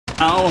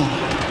Now,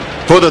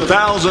 for the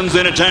thousands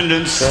in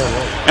attendance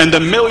and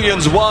the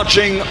millions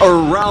watching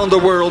around the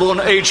world on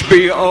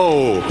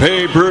HBO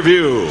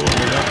pay-per-view.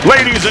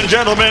 Ladies and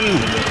gentlemen,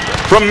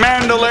 from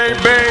Mandalay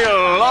Bay,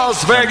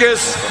 Las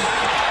Vegas,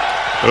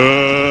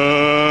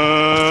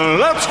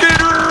 let's get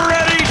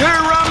ready to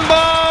rumble!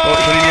 Oh,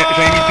 j'en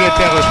ai mis deux à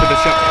terre,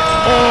 Sébastien.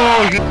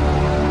 Oh,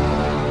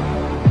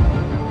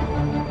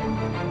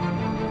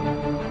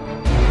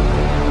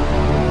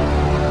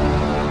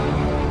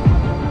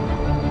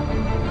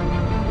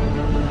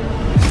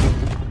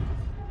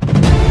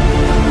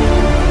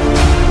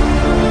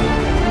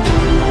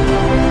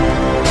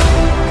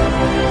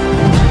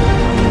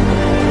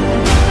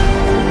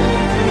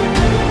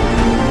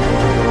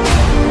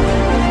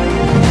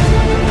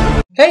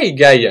 Hey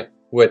guy,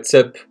 what's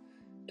up?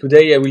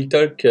 Today I will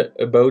talk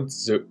about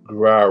the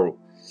GRAU.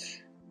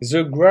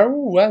 The GRAU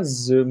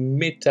was the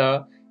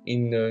meta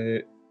in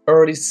the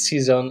early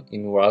season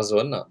in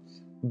Warzone,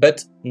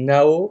 but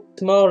now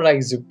it's more like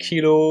the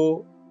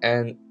Kilo,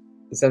 and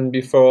than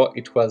before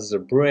it was the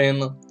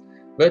Brain,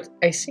 but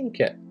I think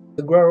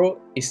the GRAU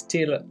is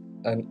still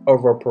an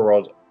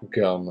overpowered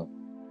gun,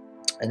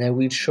 and I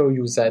will show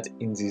you that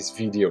in this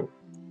video.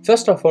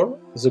 First of all,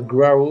 the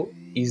GRAU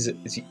is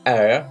the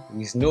AR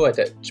with no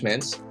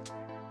attachments,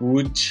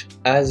 which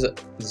has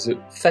the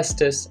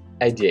fastest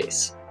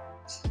IDS.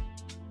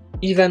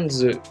 Even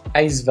the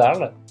Ice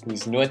Valve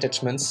with no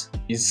attachments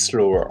is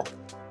slower.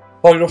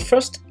 For your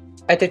first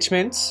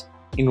attachments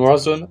in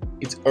Warzone,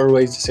 it's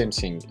always the same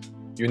thing.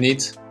 You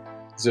need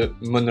the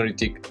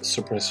monolithic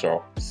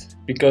suppressor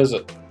because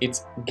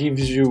it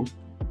gives you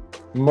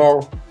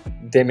more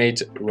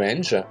damage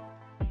range,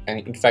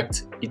 and in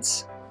fact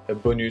it's a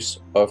bonus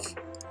of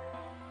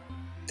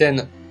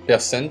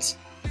 10%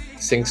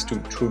 thanks to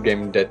true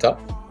game data,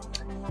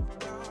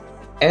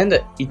 and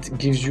it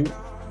gives you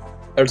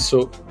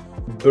also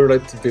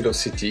bullet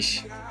velocity,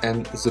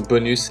 and the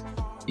bonus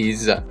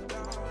is about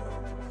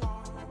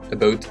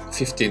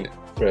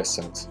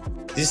 15%.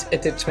 This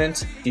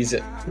attachment is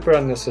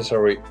super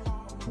necessary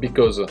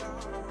because the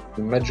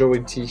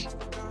majority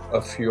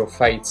of your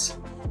fights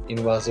in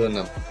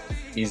Warzone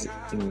is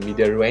in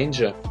middle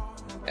range,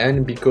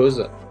 and because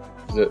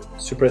the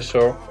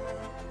suppressor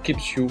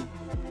keeps you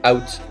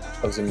out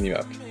of the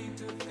minimap.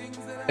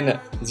 And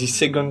the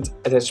second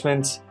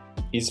attachment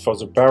is for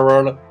the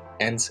barrel,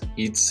 and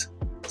it's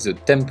the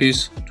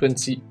Tempus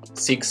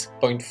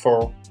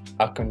 26.4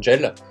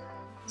 Archangel.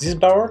 This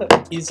barrel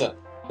is a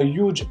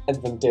huge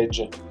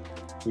advantage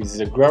with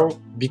the GRAU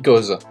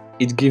because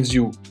it gives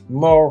you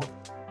more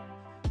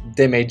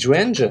damage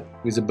range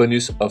with a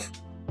bonus of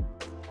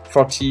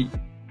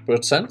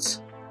 40%.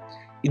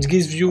 It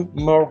gives you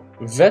more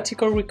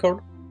vertical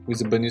recoil with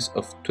a bonus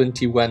of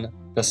 21%,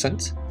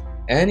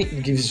 and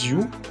it gives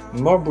you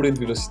more bullet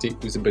velocity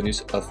with a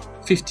bonus of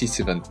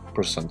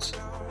 57%.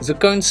 The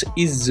cons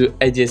is the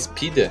ADS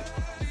speed.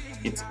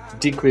 It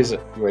decreases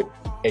your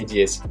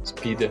ADS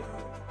speed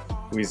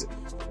with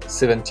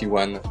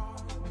 71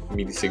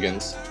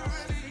 milliseconds.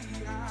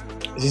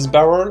 This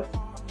barrel,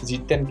 the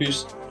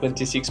Tempus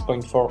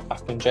 26.4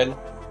 Archangel,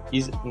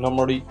 is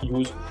normally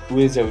used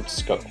without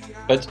scope,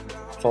 but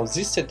for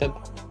this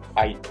setup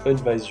I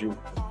advise you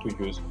to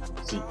use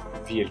the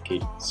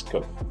VLK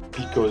scope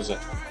because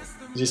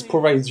this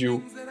provides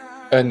you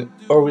an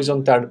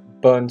horizontal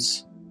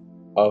bounce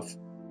of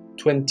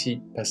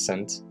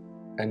 20%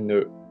 and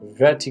a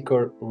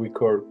vertical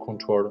recoil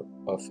control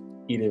of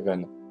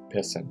 11%.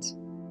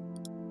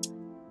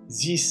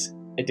 This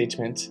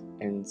attachment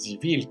and the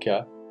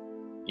VLK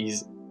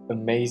is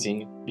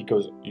amazing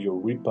because your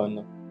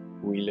weapon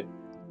will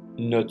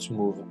not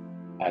move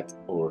at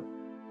all.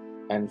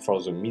 And for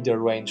the middle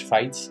range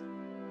fights,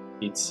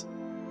 it's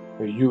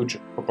a huge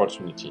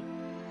opportunity.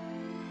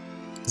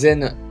 Then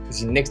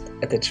the next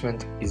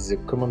attachment is the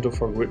Commando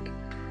for Grip.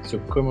 The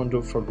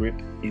Commando for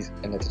Grip is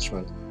an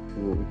attachment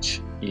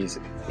which is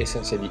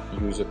essentially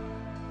used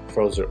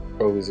for the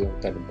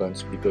horizontal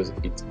bounce because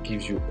it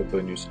gives you a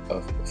bonus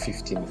of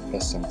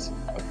 15%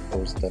 of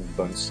horizontal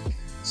bounce.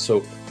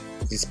 So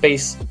the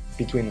space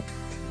between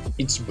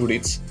each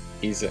bullet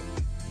is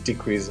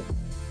decreased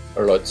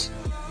a lot,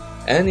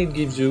 and it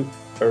gives you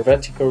a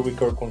vertical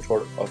recoil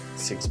control of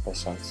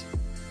 6%.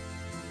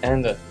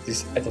 And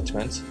this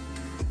attachment,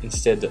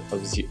 instead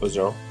of the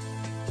other,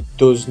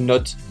 does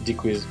not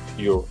decrease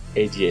your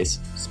ADS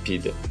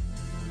speed.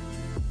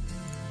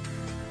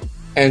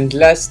 And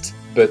last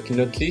but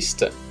not least,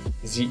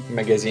 the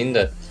magazine.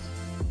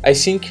 I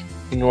think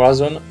in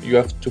Warzone you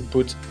have to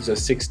put the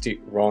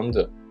 60 round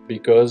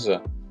because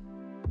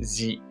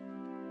the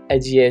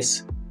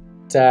ADS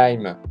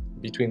time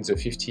between the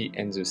 50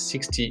 and the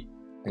 60,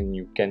 and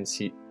you can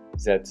see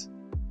that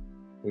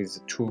with the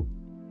true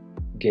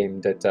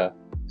game data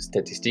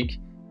statistic,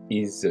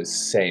 is the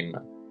same.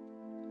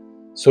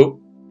 So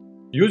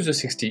use the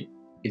 60,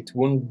 it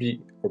won't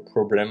be a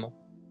problem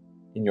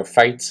in your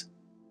fight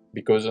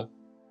because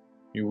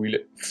you will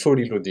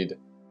fully loaded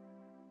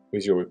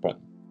with your weapon.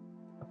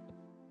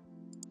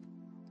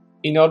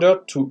 In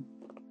order to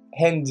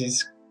end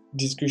this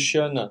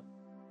discussion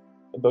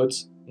about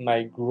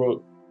my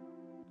GRAU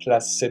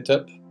class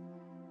setup,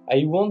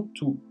 I want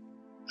to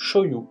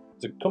show you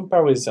the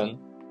comparison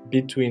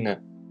between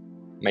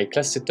my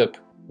class setup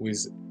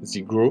with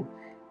the GRAU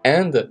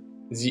and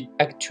the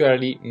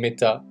actually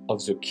meta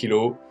of the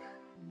Kilo.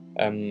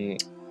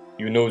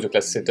 You know the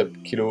class setup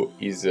Kilo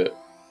is a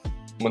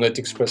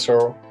monolithic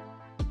suppressor,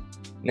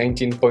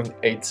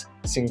 19.8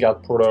 single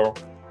propeller,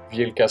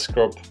 VLK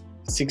scope,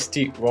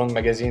 60 round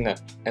magazine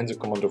and the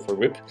commando for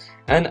grip.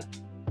 And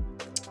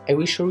I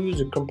will show you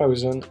the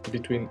comparison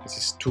between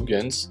these two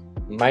guns,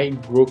 my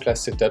GRAU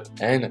class setup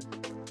and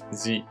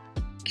the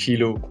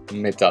Kilo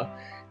meta.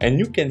 And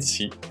you can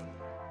see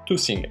two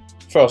things.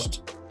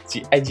 First,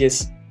 the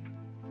IDS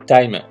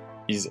time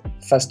is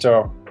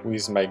faster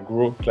with my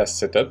GRAU class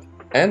setup,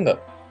 and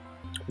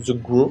the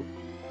GRAU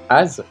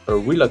has a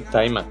reload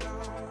time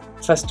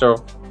faster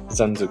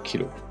than the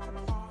Kilo.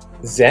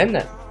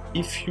 Then,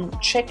 if you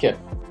check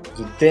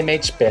the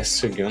damage per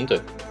second,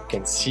 you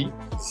can see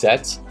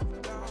that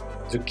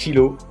the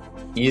Kilo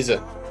is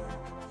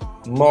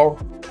more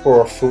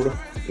powerful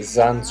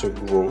than the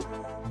GRAU.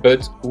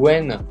 But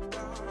when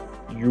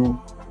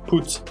you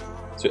put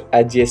the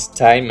IDS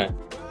time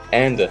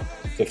and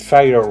the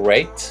fire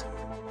rate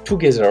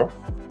together,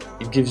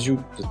 it gives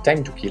you the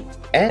time to kill.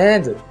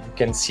 And you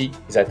can see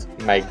that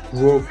my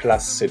GRAU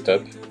class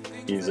setup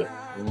is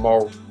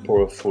more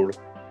powerful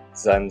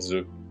than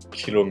the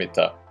Kilo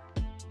meta,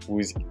 who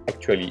is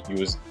actually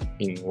used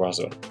in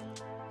Warzone.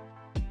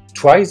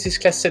 Try this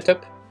class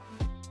setup,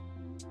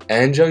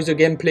 enjoy the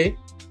gameplay.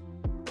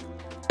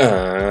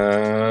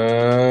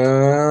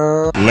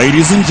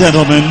 Ladies and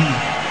gentlemen,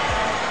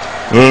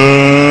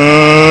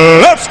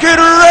 let's get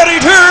ready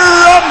to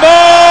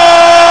rumble!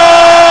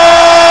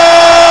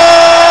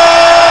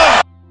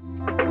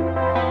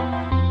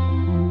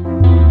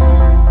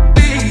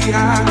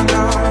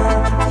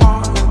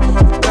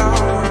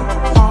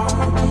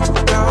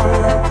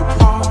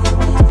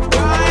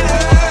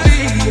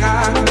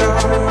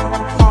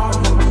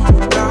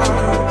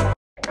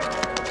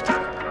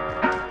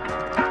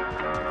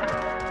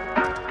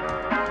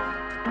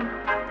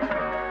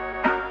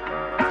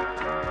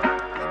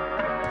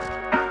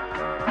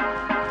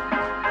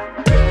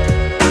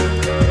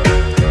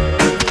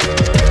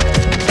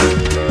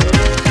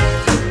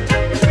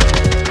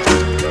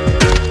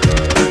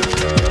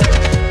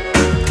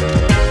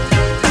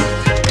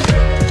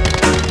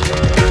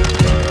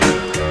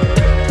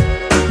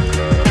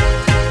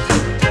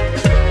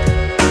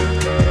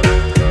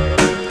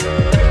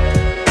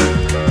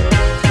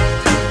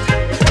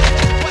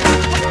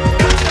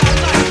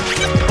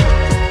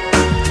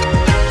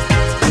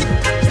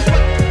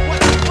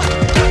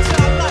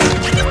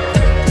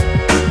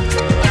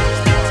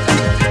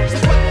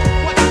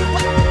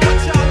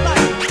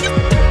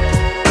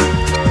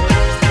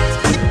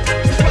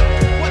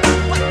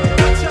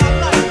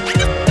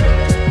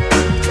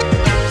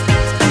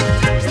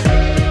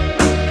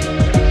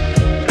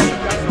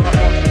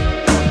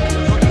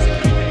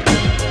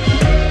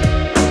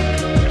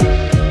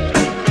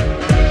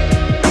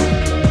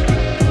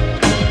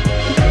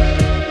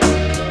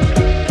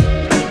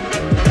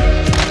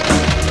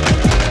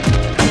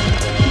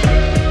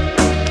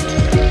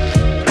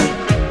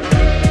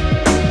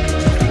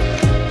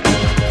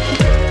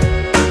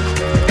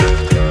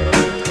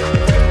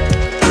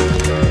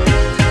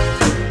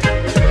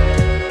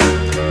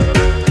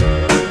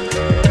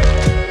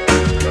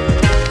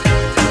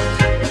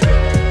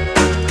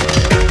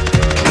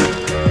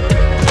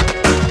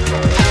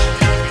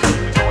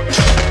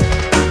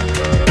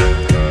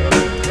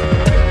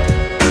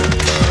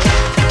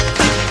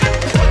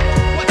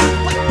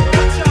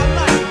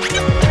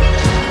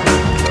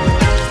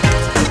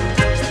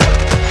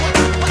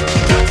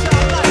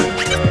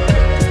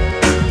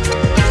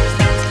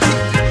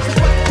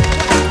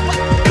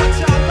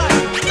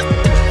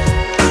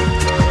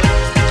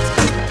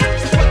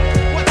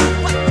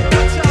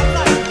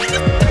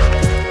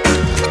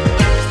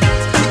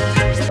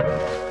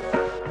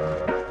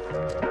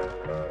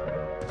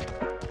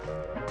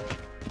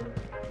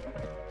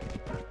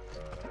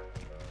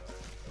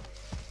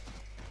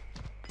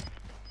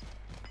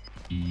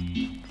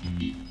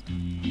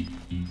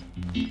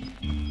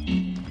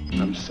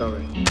 I'm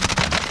sorry.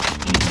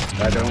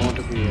 I don't want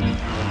to be in.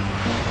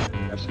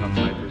 That's not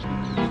my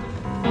business.